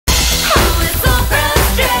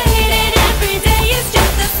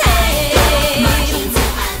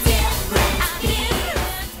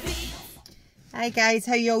Hi guys,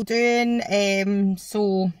 how you all doing?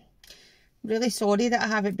 So really sorry that I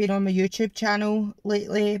haven't been on my YouTube channel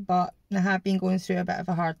lately, but I have been going through a bit of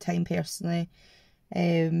a hard time personally,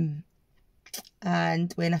 and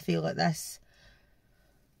when I feel like this,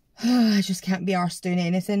 I just can't be arsed doing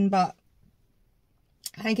anything. But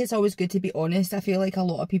I think it's always good to be honest. I feel like a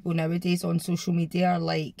lot of people nowadays on social media are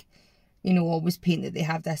like, you know, always paint that they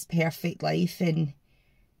have this perfect life, and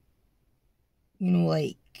you know,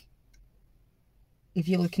 like, if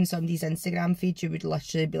you look in somebody's Instagram feed, you would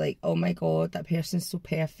literally be like, oh my god, that person's so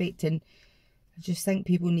perfect. And I just think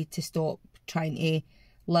people need to stop trying to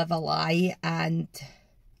live a lie and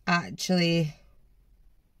actually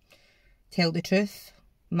tell the truth.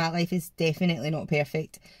 My life is definitely not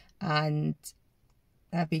perfect, and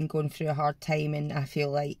I've been going through a hard time, and I feel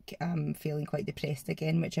like I'm feeling quite depressed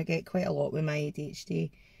again, which I get quite a lot with my ADHD.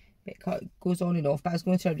 It goes on and off, but I was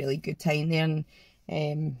going through a really good time there,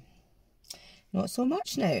 and not so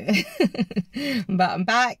much now. But I'm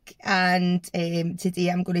back, and today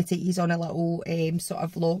I'm going to take you on a little sort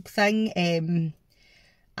of vlog thing.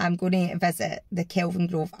 I'm going to visit the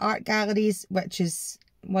Kelvingrove art galleries, which is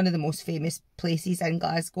one of the most famous places in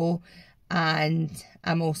Glasgow, and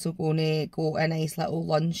I'm also going to go a nice little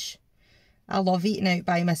lunch. I love eating out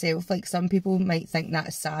by myself. Like, some people might think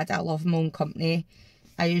that's sad. I love my own company.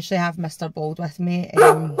 I usually have Mr. Bald with me,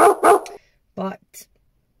 but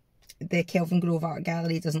the Kelvingrove Art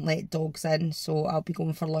Gallery doesn't let dogs in, so I'll be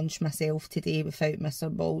going for lunch myself today without Mr.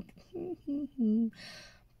 Bald.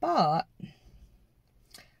 But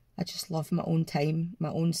I just love my own time, my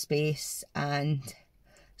own space, and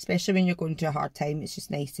especially when you're going through a hard time, it's just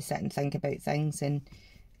nice to sit and think about things and,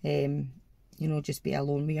 you know, just be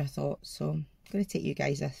alone with your thoughts. So I'm going to take you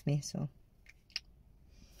guys with me. So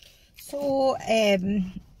I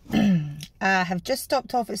have just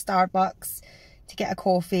stopped off at Starbucks to get a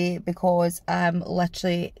coffee because I'm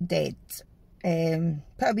literally dead. Put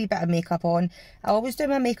a wee bit of makeup on. I always do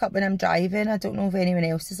my makeup when I'm driving. I don't know if anyone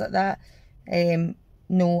else is like that.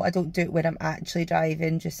 No, I don't do it when I'm actually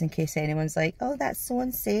driving, just in case anyone's like, oh, that's so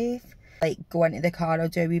unsafe. Like, go into the car, I'll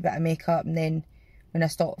do a wee bit of makeup, and then when I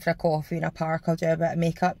stop for a coffee in a park, I'll do a bit of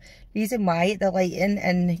makeup. Reason why the lighting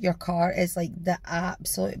in your car is like the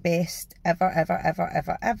absolute best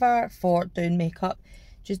ever for doing makeup.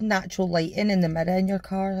 Just natural lighting in the mirror in your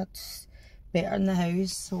car, that's better in the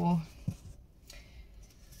house. So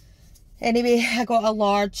anyway, I got a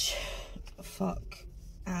large, it's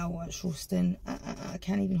roasting. I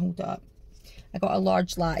can't even hold it up. I got a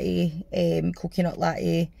large latte, coconut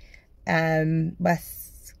latte,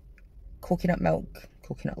 with coconut milk.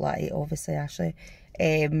 Coconut latte, obviously, Ashley,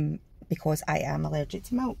 because I am allergic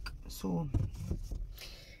to milk. So,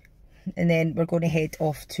 and then we're going to head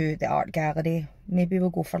off to the art gallery. Maybe we'll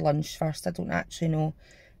go for lunch first. I don't actually know.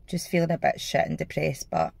 Just feeling a bit shit and depressed,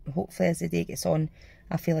 but hopefully as the day gets on,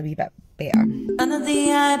 I feel a wee bit better. Under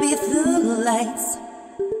the eye be through lights.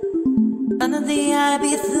 Under the eye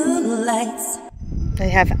be through lights. I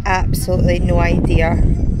have absolutely no idea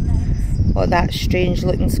what that strange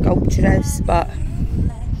looking sculpture is, but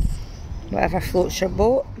whatever floats your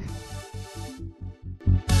boat.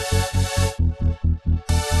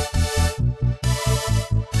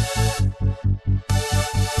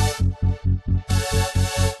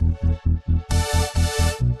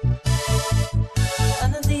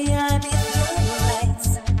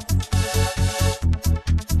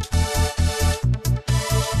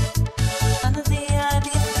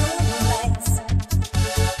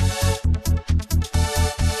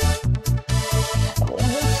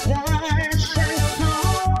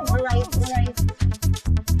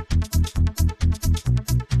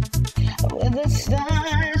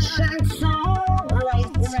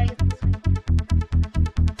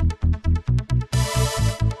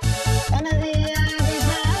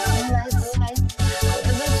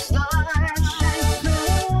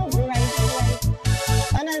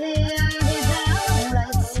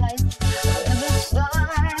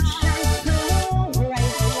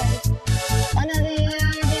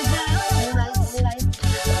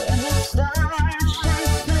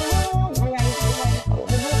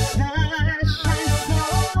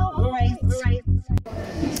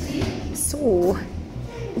 So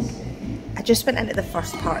I just went into the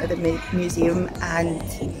first part of the museum, and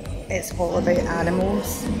it's all about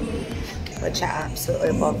animals, which I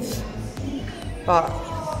absolutely love, but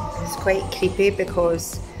it's quite creepy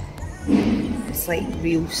because it's like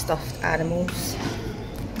real stuffed animals.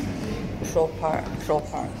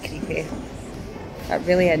 Proper creepy, but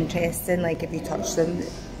really interesting. Like, if you touch them,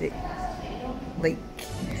 it like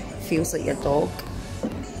feels like your dog.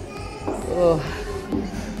 Oh.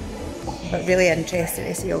 but really interesting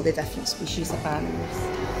to see all the different species of animals.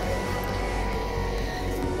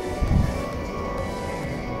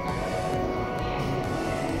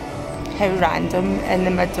 How random, in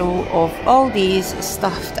the middle of all these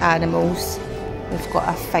stuffed animals, we've got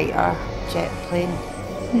a fighter jet plane.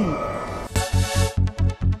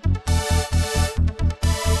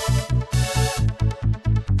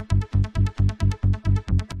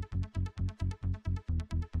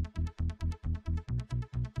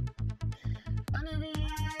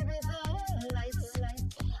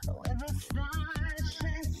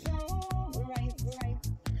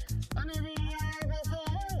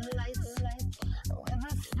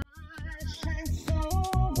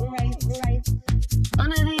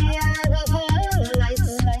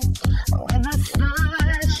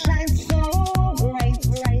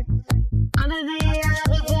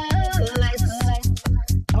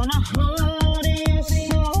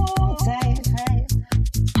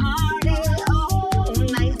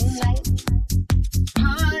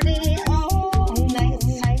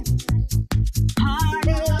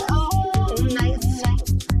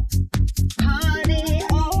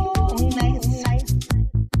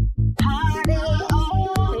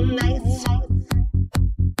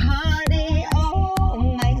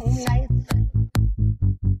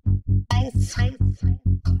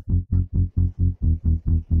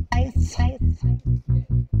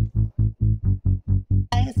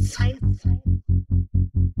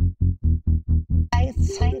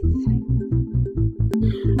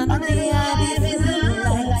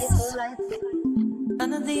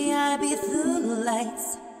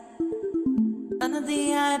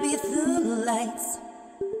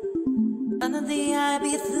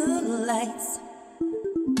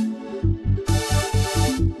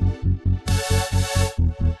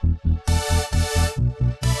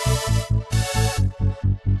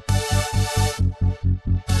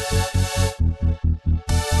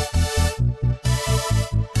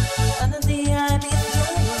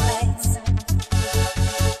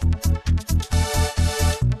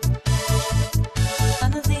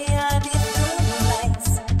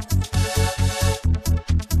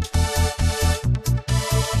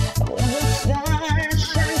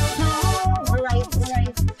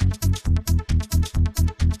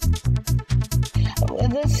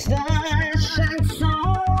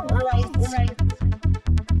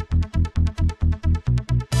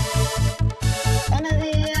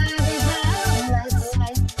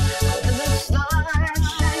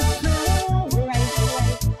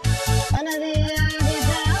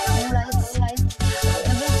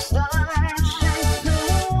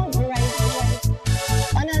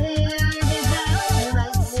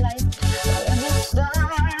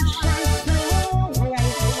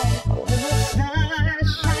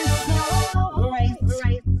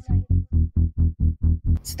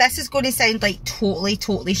 This is going to sound like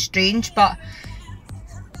totally strange, but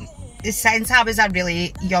since I was a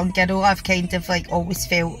really young girl, I've kind of like always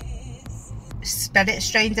felt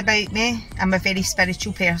spirits round about me. I'm a very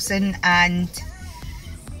spiritual person, and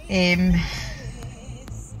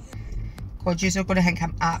God, you're going to think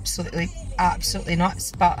I'm absolutely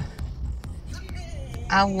nuts, but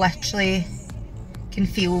I literally can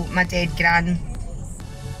feel my dead granny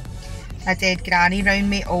round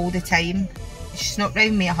me all the time. She's not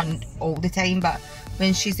round me all the time, but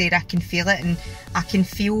when she's there I can feel it, and I can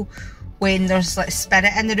feel when there's like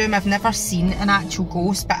spirit in the room. I've never seen an actual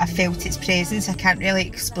ghost, but I felt its presence. I can't really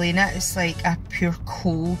explain it. It's like a pure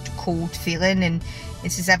cold feeling, and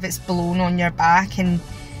it's as if it's blown on your back, and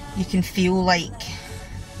you can feel like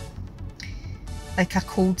a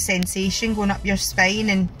cold sensation going up your spine.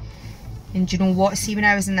 And you know what, see, when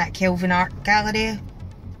I was in that Kelvin art gallery,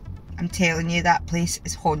 I'm telling you, that place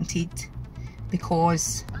is haunted,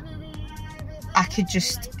 because I could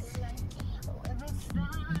just,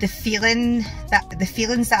 the feelings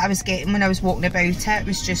that I was getting when I was walking about it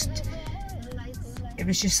was just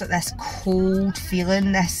like this cold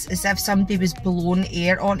feeling, this as if somebody was blowing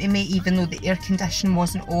air onto me, even though the air conditioning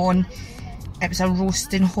wasn't on. It was a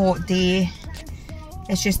roasting hot day.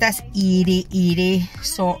 It's just this eerie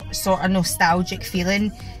sort of nostalgic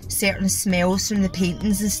feeling. Certain smells from the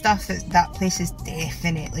paintings and stuff. That place is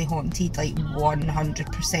definitely haunted, like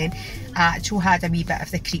 100%. I actually had a wee bit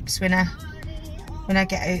of the creeps when I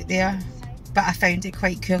get out there, but I found it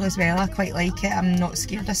quite cool as well. I quite like it. I'm not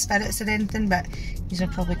scared of spirits or anything, but these are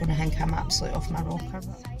probably going to think I'm absolutely off my rocker.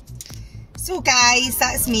 So guys,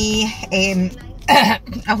 that's me. I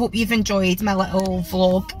hope you've enjoyed my little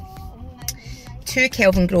vlog to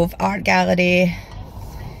Kelvingrove Art Gallery.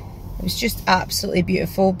 It was just absolutely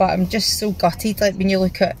beautiful, but I'm just so gutted, like when you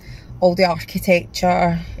look at all the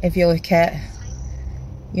architecture, if you look at,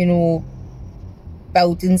 you know,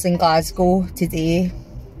 buildings in Glasgow today.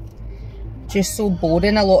 Just so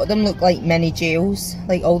boring. A lot of them look like mini jails,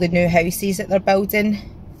 like all the new houses that they're building.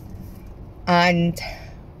 And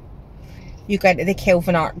you go into the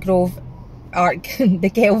Kelvingrove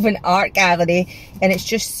the Kelvin Art Gallery, and it's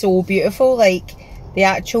just so beautiful. Like, the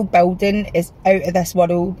actual building is out of this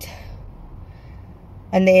world.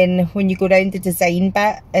 And then when you go around the design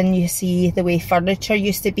bit and you see the way furniture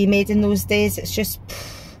used to be made in those days, it's just,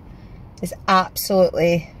 it's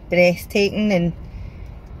absolutely breathtaking. And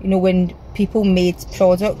you know, when people made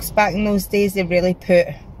products back in those days, they really put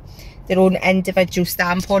their own individual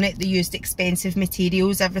stamp on it. They used expensive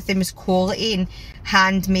materials, everything was quality and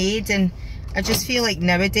handmade. And I just feel like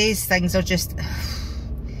nowadays things are just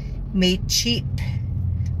made cheap,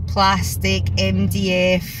 plastic,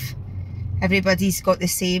 MDF. Everybody's got the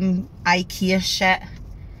same IKEA shit,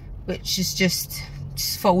 which is just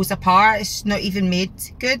falls apart. It's not even made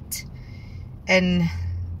good. And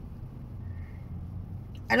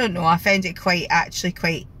I don't know, I found it actually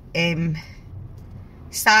quite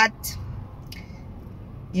sad,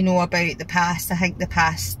 you know, about the past. I think the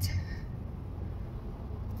past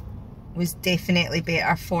was definitely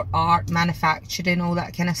better for art, manufacturing, all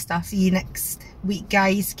that kind of stuff. See you next week,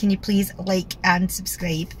 guys. Can you please like and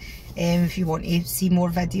subscribe if you want to see more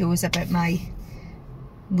videos about my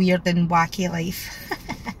weird and wacky life.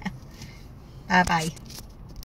 Bye bye.